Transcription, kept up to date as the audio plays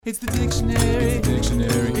It's the dictionary.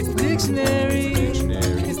 Dictionary. It's the dictionary.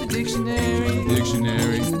 Dictionary. It's the dictionary.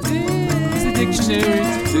 Dictionary. It's the dictionary.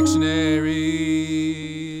 It's the dictionary.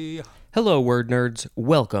 Hello, word nerds.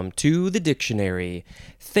 Welcome to the dictionary.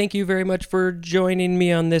 Thank you very much for joining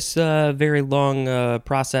me on this very long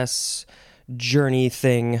process journey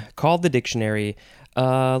thing called the dictionary.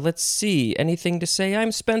 Let's see. Anything to say?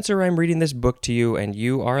 I'm Spencer. I'm reading this book to you, and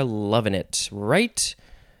you are loving it, right?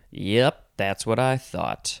 Yep. That's what I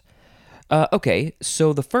thought. Okay,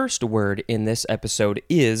 so the first word in this episode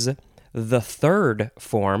is the third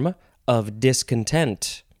form of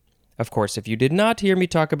discontent. Of course, if you did not hear me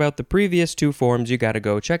talk about the previous two forms, you gotta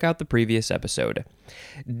go check out the previous episode.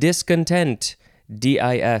 Discontent,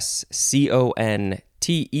 D-I-S-C-O-N-T-E-N-T,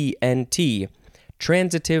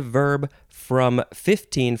 transitive verb from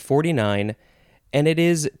 1549, and it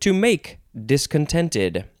is to make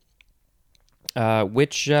discontented.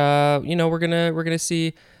 Which we're gonna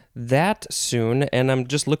see that soon. And I'm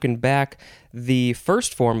just looking back. The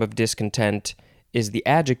first form of discontent is the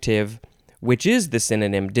adjective, which is the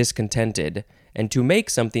synonym discontented. And to make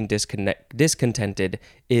something discontented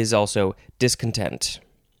is also discontent.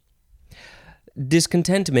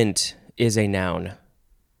 Discontentment is a noun.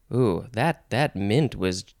 Ooh, that mint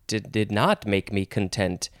did not make me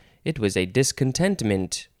content. It was a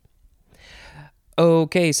discontentment.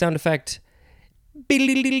 Okay, sound effect.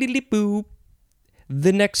 The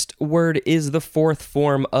next word is the fourth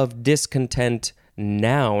form of discontent,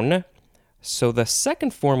 noun. So the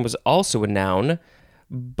second form was also a noun,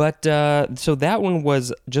 but so that one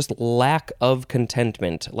was just lack of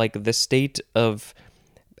contentment, like the state of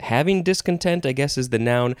having discontent, I guess, is the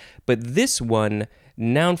noun. But this one,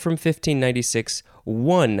 noun from 1596,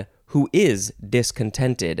 one who is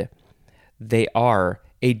discontented. They are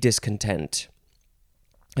a discontent.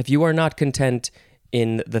 If you are not content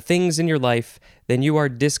in the things in your life, then you are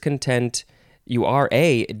discontent. You are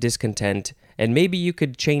a discontent, and maybe you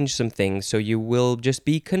could change some things so you will just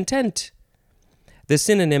be content. The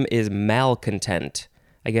synonym is malcontent.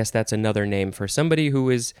 I guess that's another name for somebody who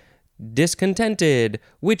is discontented,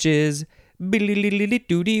 which is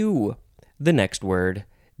the next word,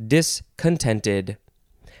 discontented.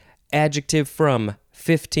 Adjective from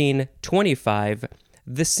 1525.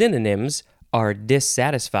 The synonyms are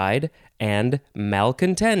dissatisfied and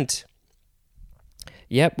malcontent.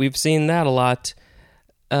 Yep, we've seen that a lot.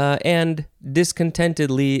 And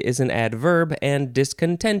discontentedly is an adverb, and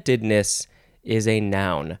discontentedness is a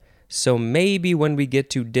noun. So maybe when we get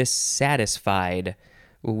to dissatisfied,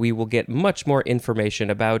 we will get much more information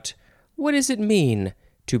about what does it mean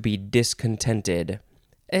to be discontented.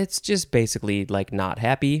 It's just basically like not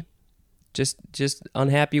happy. Just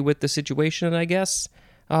unhappy with the situation, I guess.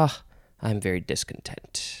 I'm very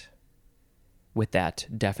discontent with that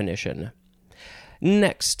definition.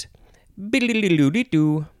 Next,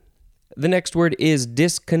 the next word is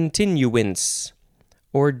discontinuance,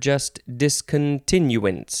 or just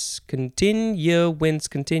discontinuance. Continue.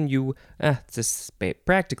 It's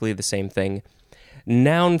practically the same thing.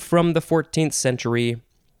 Noun from the 14th century.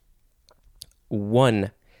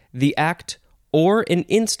 1. The act or an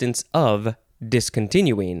instance of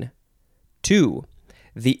discontinuing. 2.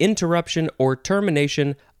 The interruption or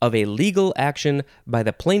termination of a legal action by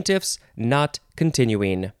the plaintiffs not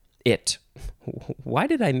continuing it. Why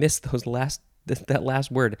did I miss that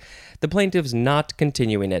last word? The plaintiffs not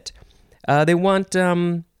continuing it. They want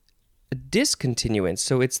discontinuance,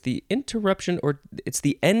 so it's the interruption or it's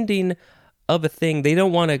the ending of a thing. They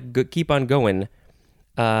don't want to keep on going,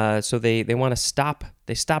 so they want to stop.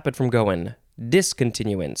 They stop it from going.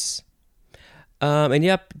 Discontinuance. And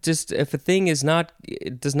yep, just if a thing does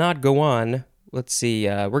not go on, let's see,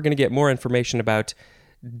 we're going to get more information about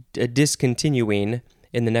discontinuing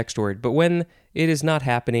in the next word. But when it is not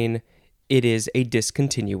happening, it is a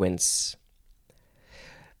discontinuance.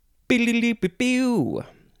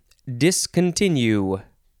 Discontinue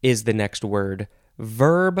is the next word.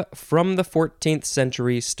 Verb from the 14th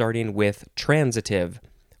century starting with transitive.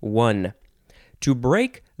 1. To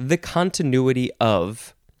break the continuity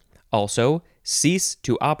of. Also, cease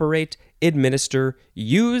to operate, administer,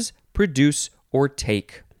 use, produce, or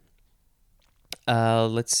take.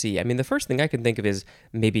 Let's see. I mean, the first thing I can think of is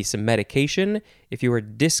maybe some medication. If you are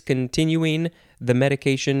discontinuing the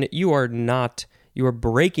medication, you are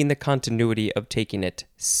breaking the continuity of taking it,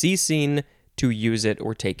 ceasing to use it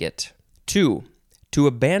or take it. 2. To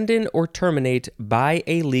abandon or terminate by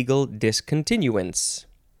a legal discontinuance.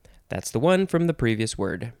 That's the one from the previous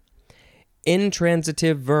word.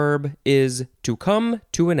 Intransitive verb is to come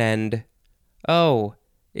to an end. Oh,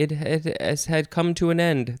 it had come to an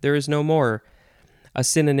end. There is no more. A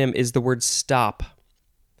synonym is the word stop.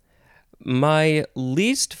 My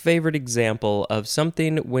least favorite example of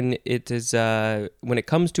something when it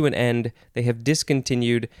comes to an end, they have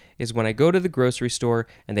discontinued, is when I go to the grocery store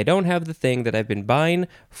and they don't have the thing that I've been buying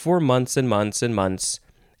for months and months and months,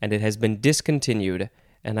 and it has been discontinued.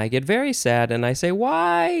 And I get very sad and I say,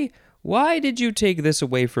 why? Why did you take this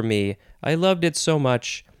away from me? I loved it so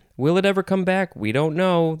much. Will it ever come back? We don't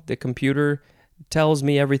know. The computer tells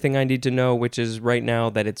me everything I need to know, which is right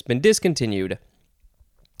now that it's been discontinued.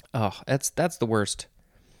 Oh, that's the worst.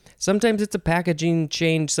 Sometimes it's a packaging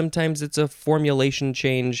change, sometimes it's a formulation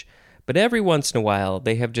change, but every once in a while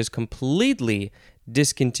they have just completely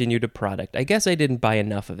discontinued a product. I guess I didn't buy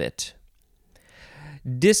enough of it.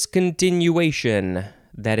 Discontinuation,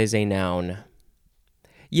 that is a noun.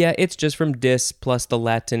 Yeah, it's just from dis plus the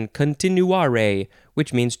Latin continuare,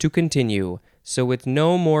 which means to continue, so it's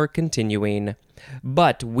no more continuing.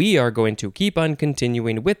 But we are going to keep on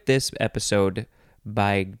continuing with this episode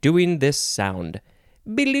by doing this sound.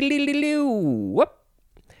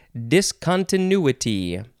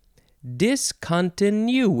 Discontinuity.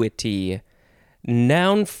 Discontinuity.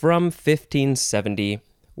 Noun from 1570.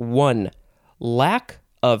 1. Lack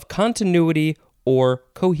of continuity or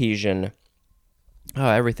cohesion.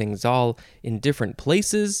 Everything's all in different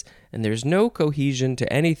places, and there's no cohesion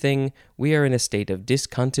to anything. We are in a state of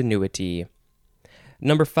discontinuity.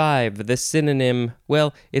 Number 5, the synonym,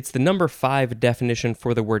 well, it's the number 5 definition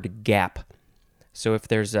for the word gap. So if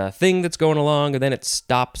there's a thing that's going along and then it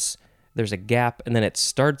stops, there's a gap, and then it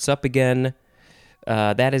starts up again,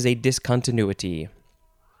 that is a discontinuity.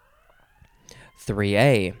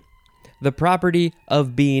 3a, the property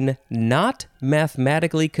of being not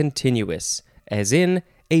mathematically continuous, as in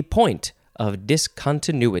a point of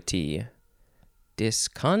discontinuity.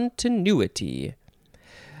 Discontinuity.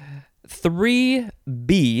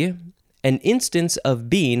 3b, an instance of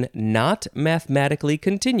being not mathematically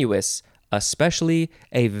continuous, especially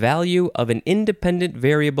a value of an independent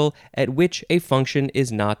variable at which a function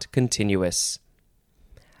is not continuous.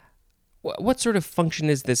 What sort of function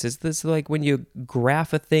is this? Is this like when you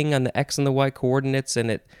graph a thing on the x and the y coordinates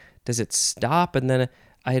and does it stop? And then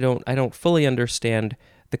I don't fully understand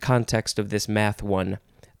the context of this math one,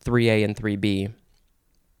 3a and 3b.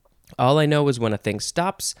 All I know is when a thing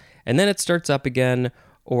stops and then it starts up again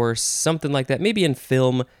or something like that. Maybe in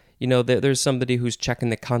film, there's somebody who's checking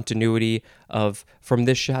the continuity of from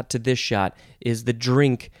this shot to this shot. Is the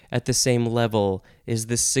drink at the same level? Is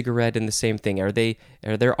the cigarette in the same thing? Are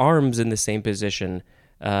their arms in the same position?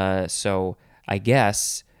 So I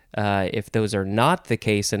guess if those are not the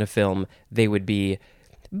case in a film, they would be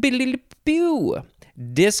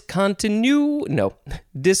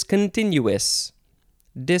discontinuous.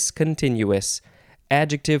 Discontinuous.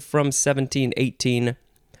 Adjective from 1718.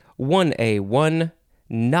 1a1,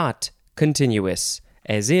 not continuous,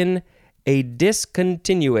 as in a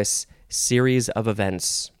discontinuous series of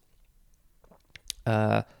events.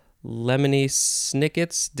 Lemony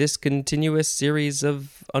Snicket's discontinuous series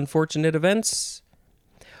of unfortunate events.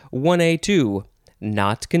 1a2,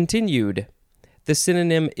 not continued. The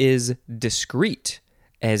synonym is discrete,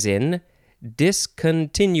 as in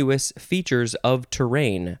discontinuous features of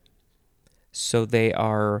terrain. So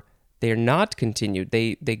they're not continued.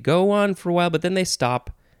 They go on for a while, but then they stop,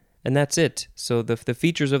 and that's it. So the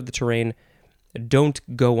features of the terrain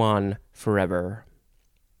don't go on forever.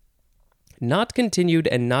 Not continued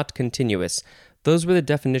and not continuous. Those were the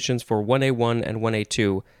definitions for 1A1 and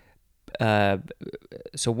 1A2.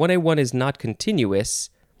 So 1A1 is not continuous.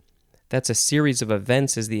 That's a series of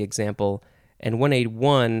events is the example. And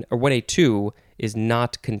 1A1 or 1A2 is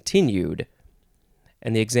not continued.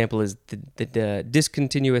 And the example is the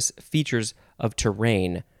discontinuous features of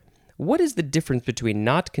terrain. What is the difference between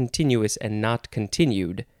not continuous and not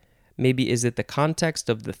continued? Maybe is it the context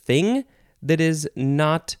of the thing that is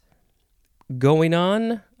not going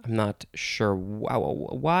on? I'm not sure.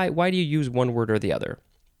 Why do you use one word or the other?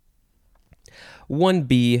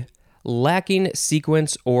 1b, lacking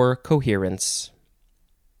sequence or coherence.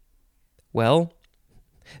 Well,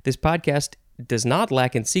 this podcast does not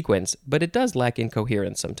lack in sequence, but it does lack in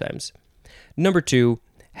coherence sometimes. Number 2,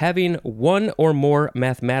 having one or more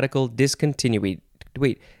mathematical discontinuities.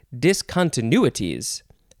 I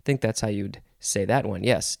think that's how you'd say that one.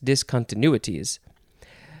 Yes, discontinuities.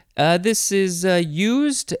 This is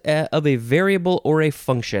used of a variable or a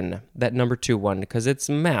function, that number 2 one, because it's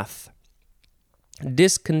math.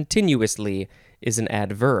 Discontinuously is an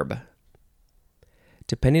adverb.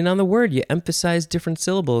 Depending on the word, you emphasize different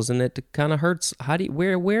syllables, and it kind of hurts.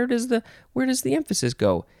 Where does the emphasis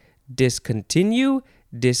go? Discontinue,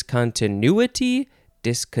 discontinuity,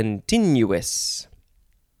 discontinuous.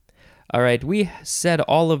 All right, we said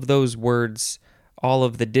all of those words, all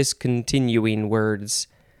of the discontinuing words,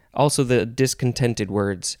 also the discontented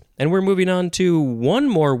words. And we're moving on to one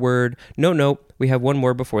more word. No, we have one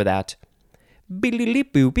more before that.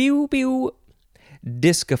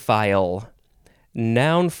 Discophile.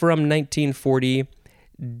 Noun from 1940.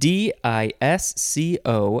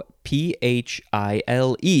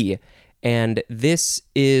 Discophile. And this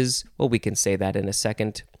is, well, we can say that in a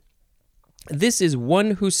second. This is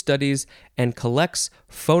one who studies and collects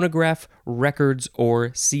phonograph records or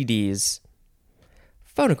CDs.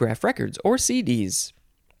 Phonograph records or CDs.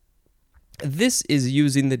 This is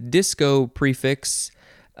using the disco prefix.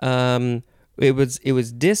 It was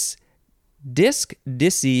disc,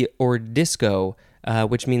 dissy, or disco,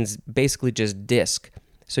 which means basically just disc.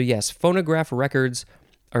 So yes, phonograph records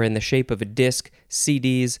are in the shape of a disc.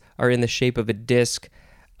 CDs are in the shape of a disc.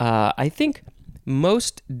 I think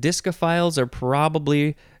most discophiles are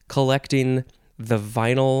probably collecting the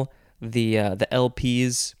vinyl, the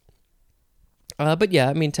LPs. But yeah,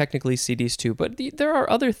 I mean, technically CDs too. But there are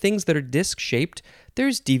other things that are disc-shaped.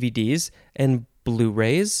 There's DVDs and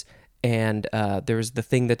Blu-rays, and there's the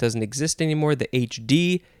thing that doesn't exist anymore, the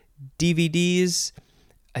HD DVDs.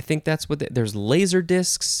 I think that's what... There's laser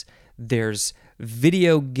discs. There's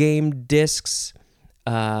video game discs.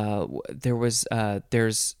 There's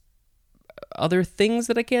other things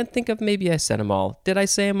that I can't think of. Maybe I said them all. Did I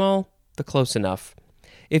say them all? Close enough.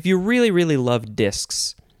 If you really, really love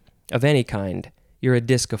discs of any kind, you're a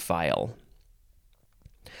discophile.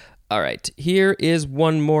 All right, here is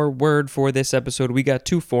one more word for this episode. We got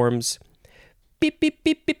two forms. Beep, beep,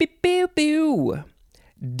 beep, beep, beep, beep, beep.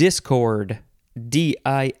 Discord.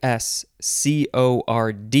 Discord.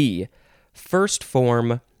 First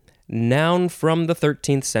form, noun from the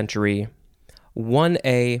 13th century.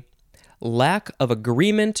 1a, lack of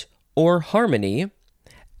agreement or harmony,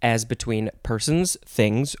 as between persons,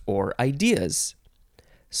 things, or ideas.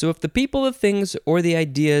 So if the people, the things, or the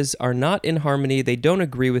ideas are not in harmony, they don't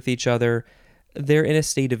agree with each other, they're in a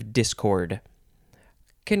state of discord.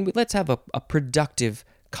 Let's have a productive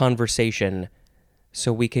conversation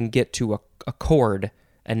so we can get to a chord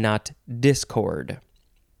and not discord.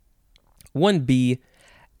 1b,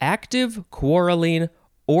 active quarreling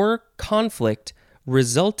or conflict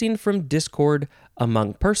resulting from discord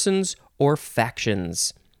among persons or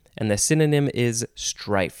factions. And the synonym is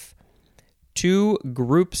strife. Two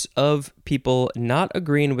groups of people not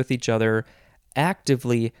agreeing with each other,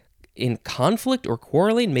 actively in conflict or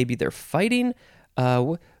quarreling. Maybe they're fighting.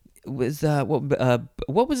 What was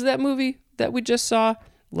that movie that we just saw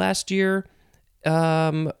last year?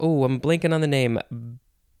 I'm blanking on the name.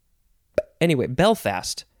 Anyway,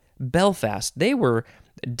 Belfast. They were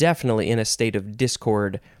definitely in a state of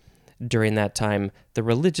discord during that time. The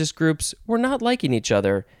religious groups were not liking each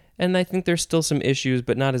other, and I think there's still some issues,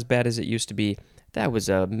 but not as bad as it used to be. That was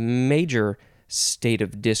a major state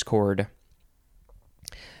of discord.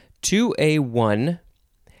 2A1,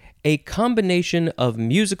 a combination of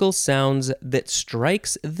musical sounds that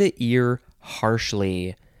strikes the ear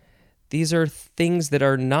harshly. These are things that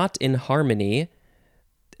are not in harmony.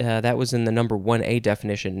 That was in the number 1A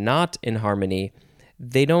definition, not in harmony.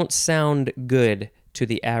 They don't sound good to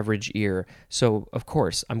the average ear. So, of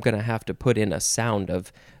course, I'm going to have to put in a sound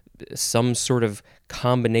of some sort of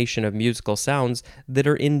combination of musical sounds that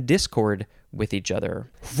are in discord with each other.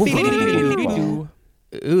 Ooh,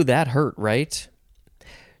 that hurt, right?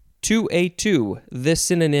 2A2, the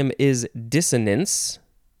synonym is dissonance,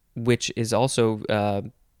 which is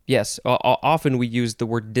also, yes, often we use the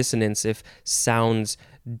word dissonance if sounds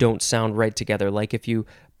don't sound right together. Like if you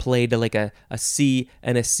played like a C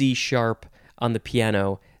and a C sharp on the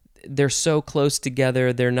piano, they're so close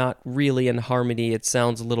together, they're not really in harmony. It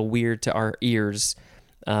sounds a little weird to our ears.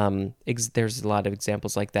 There's a lot of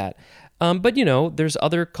examples like that. But, there's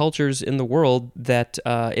other cultures in the world that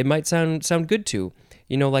it might sound good to.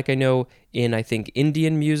 Like I know in, I think,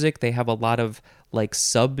 Indian music, they have a lot of like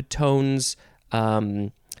subtones.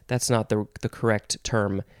 That's not the correct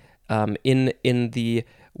term. In the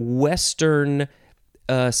Western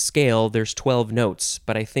scale, there's 12 notes,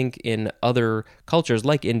 but I think in other cultures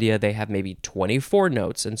like India, they have maybe 24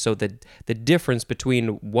 notes, and so the difference between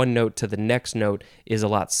one note to the next note is a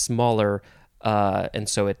lot smaller, and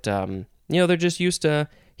so it they're just used to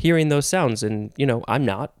hearing those sounds, and I'm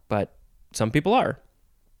not, but some people are.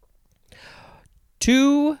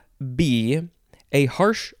 2B, a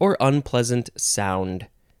harsh or unpleasant sound.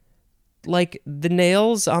 Like the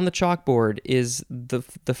nails on the chalkboard is the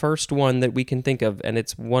first one that we can think of, and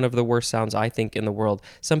it's one of the worst sounds, I think, in the world.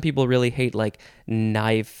 Some people really hate like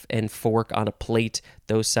knife and fork on a plate.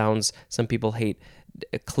 Those sounds. Some people hate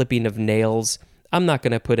clipping of nails. I'm not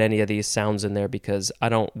going to put any of these sounds in there because I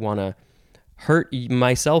don't want to hurt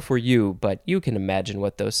myself or you, but you can imagine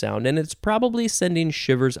what those sound, and it's probably sending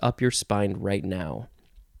shivers up your spine right now.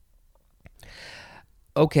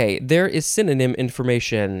 Okay, there is synonym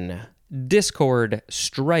information. Discord,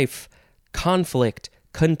 strife, conflict,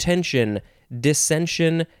 contention,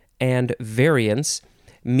 dissension, and variance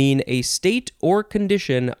mean a state or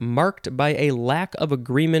condition marked by a lack of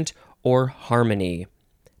agreement or harmony.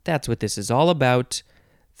 That's what this is all about.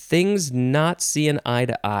 Things not seeing eye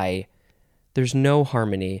to eye. There's no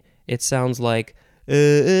harmony. It sounds like,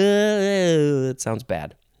 it sounds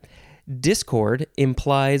bad. Discord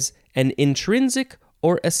implies an intrinsic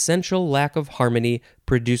or essential lack of harmony,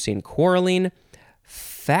 producing quarreling,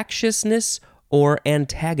 factiousness, or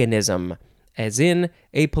antagonism, as in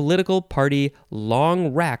a political party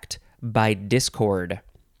long racked by discord.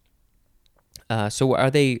 So are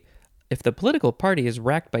they, if the political party is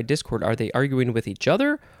racked by discord, are they arguing with each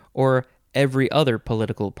other or every other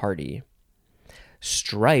political party?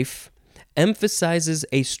 Strife emphasizes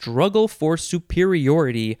a struggle for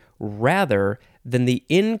superiority rather than the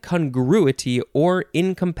incongruity or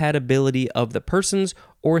incompatibility of the persons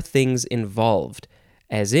or things involved,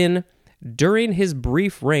 as in, during his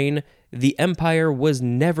brief reign, the empire was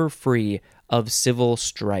never free of civil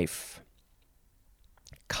strife.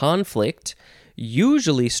 Conflict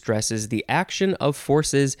usually stresses the action of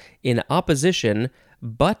forces in opposition,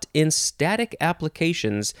 but in static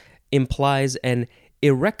applications implies an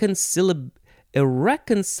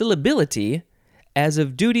irreconcilability as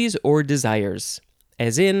of duties or desires,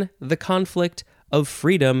 as in the conflict of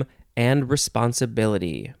freedom and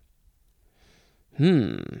responsibility.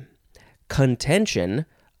 Contention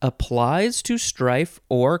applies to strife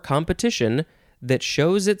or competition that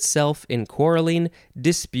shows itself in quarreling,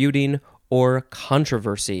 disputing, or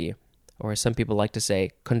controversy, or as some people like to say,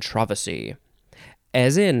 controversy,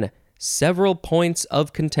 as in several points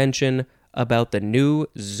of contention about the new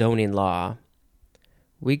zoning law.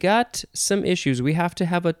 We got some issues. We have to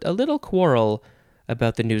have a little quarrel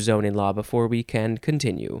about the new zoning law before we can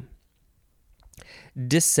continue.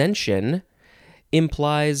 Dissension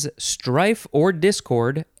implies strife or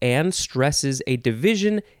discord and stresses a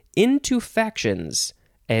division into factions,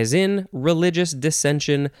 as in religious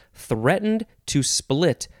dissension threatened to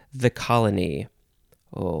split the colony.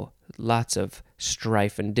 Oh, lots of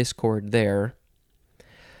strife and discord there.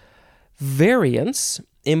 Variance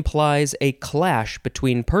implies a clash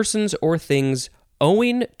between persons or things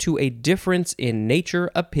owing to a difference in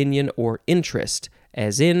nature, opinion, or interest,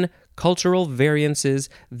 as in cultural variances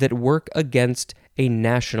that work against a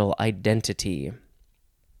national identity.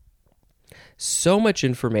 So much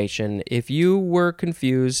information. If you are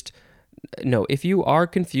confused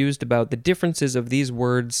about the differences of these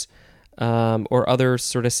words or other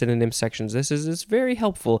sort of synonym sections, it's very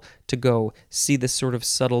helpful to go see the sort of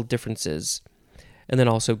subtle differences and then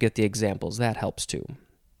also get the examples. That helps too.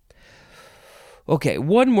 Okay,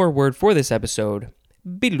 one more word for this episode.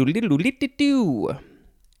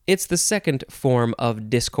 It's the second form of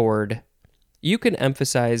discord. You can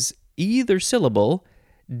emphasize either syllable,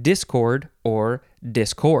 discord or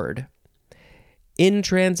discord.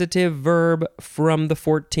 Intransitive verb from the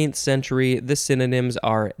 14th century, the synonyms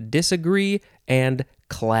are disagree and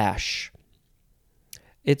clash.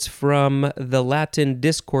 It's from the Latin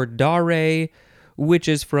discordare, which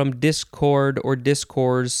is from discord or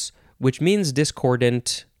discourse, which means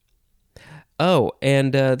discordant. Oh,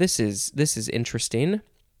 and this is interesting.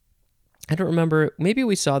 I don't remember, maybe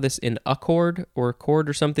we saw this in accord or chord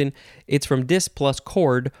or something. It's from dis plus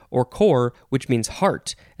chord or core, which means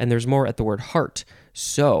heart, and there's more at the word heart.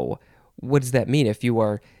 So, what does that mean? If you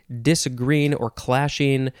are disagreeing or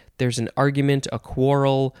clashing, there's an argument, a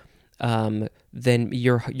quarrel, then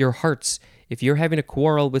your hearts, if you're having a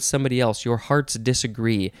quarrel with somebody else, your hearts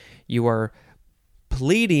disagree. You are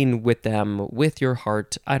pleading with them with your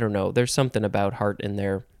heart. I don't know, there's something about heart in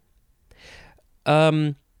there.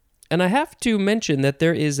 And I have to mention that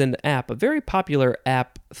there is an app, a very popular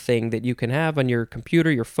app thing that you can have on your computer,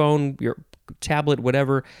 your phone, your tablet,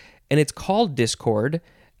 whatever, and it's called Discord.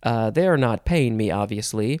 They are not paying me,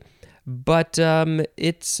 obviously, but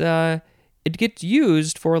it gets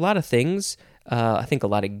used for a lot of things. I think a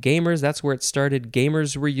lot of gamers, that's where it started.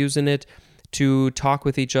 Gamers were using it to talk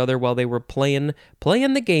with each other while they were playing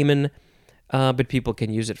the gaming, but people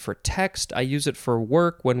can use it for text. I use it for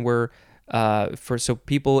work when we're so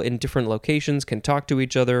people in different locations can talk to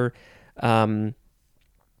each other.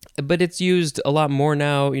 but it's used a lot more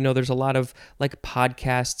now. There's a lot of like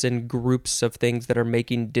podcasts and groups of things that are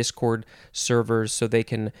making Discord servers so they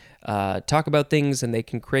can talk about things, and they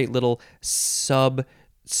can create little sub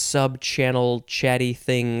channel chatty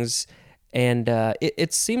things. And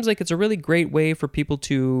it seems like it's a really great way for people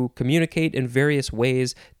to communicate in various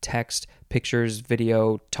ways: text, pictures,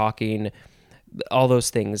 video, talking, all those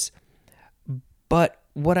things. But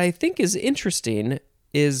what I think is interesting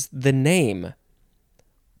is the name.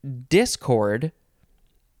 Discord,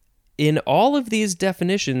 in all of these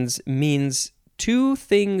definitions, means two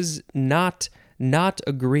things not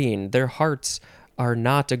agreeing. Their hearts are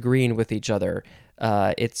not agreeing with each other.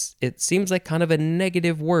 It seems like kind of a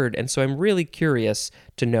negative word, and so I'm really curious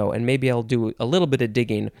to know, and maybe I'll do a little bit of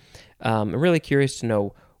digging. I'm really curious to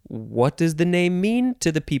know, what does the name mean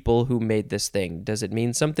to the people who made this thing? Does it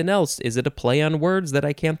mean something else? Is it a play on words that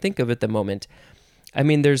I can't think of at the moment? I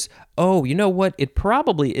mean, you know what? It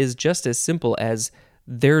probably is just as simple as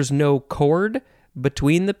there's no cord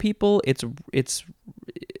between the people. It's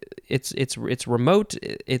remote.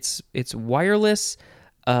 It's wireless.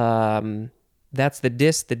 That's the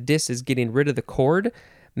dis. The dis is getting rid of the cord,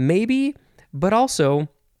 maybe. But also,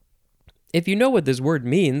 if you know what this word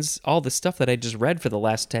means, all the stuff that I just read for the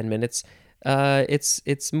last 10 minutes,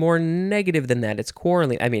 it's more negative than that. It's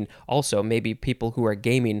quarreling. I mean, also, maybe people who are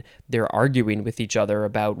gaming, they're arguing with each other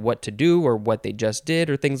about what to do or what they just did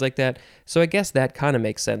or things like that. So I guess that kind of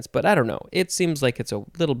makes sense, but I don't know. It seems like it's a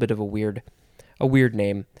little bit of a weird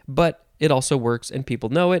name, but it also works and people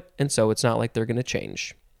know it, and so it's not like they're going to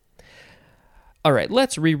change. All right,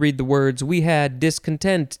 let's reread the words. We had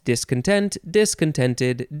discontent, discontent,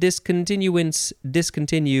 discontented, discontinuance,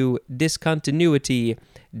 discontinue, discontinuity,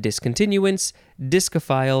 discontinuance,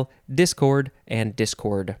 discophile, discord, and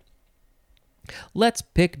discord. Let's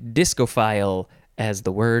pick discophile as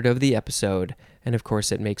the word of the episode. And of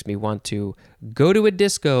course, it makes me want to go to a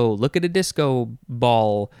disco, look at a disco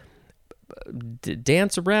ball,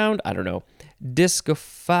 dance around. I don't know.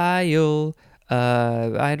 Discophile.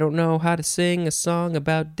 I don't know how to sing a song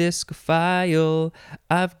about discophile.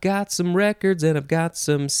 I've got some records and I've got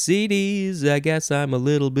some CDs. I guess I'm a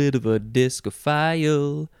little bit of a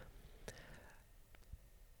discophile.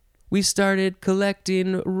 We started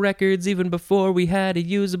collecting records even before we had a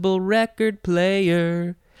usable record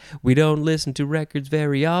player. We don't listen to records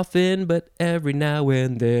very often, but every now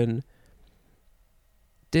and then.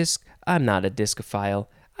 I'm not a discophile.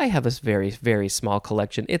 I have a very, very small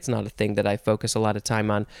collection. It's not a thing that I focus a lot of time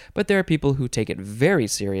on, but there are people who take it very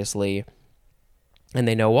seriously, and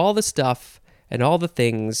they know all the stuff and all the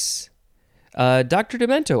things. Dr.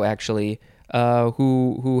 Demento, actually,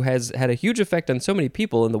 who has had a huge effect on so many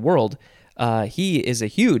people in the world, he is a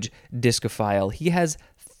huge discophile. He has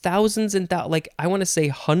thousands and I want to say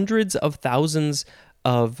hundreds of thousands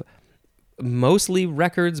of mostly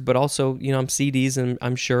records, but also, CDs, and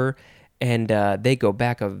I'm sure. And they go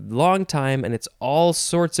back a long time, and it's all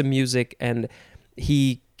sorts of music, and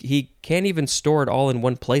he can't even store it all in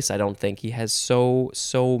one place, I don't think. He has so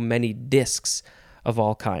many discs of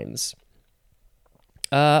all kinds.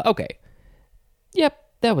 Okay. Yep,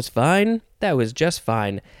 that was fine. That was just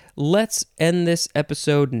fine. Let's end this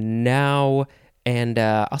episode now, and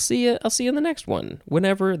I'll see you in the next one,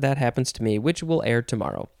 whenever that happens to me, which will air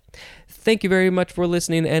tomorrow. Thank you very much for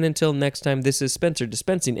listening, and until next time, this is Spencer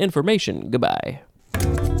dispensing information. Goodbye.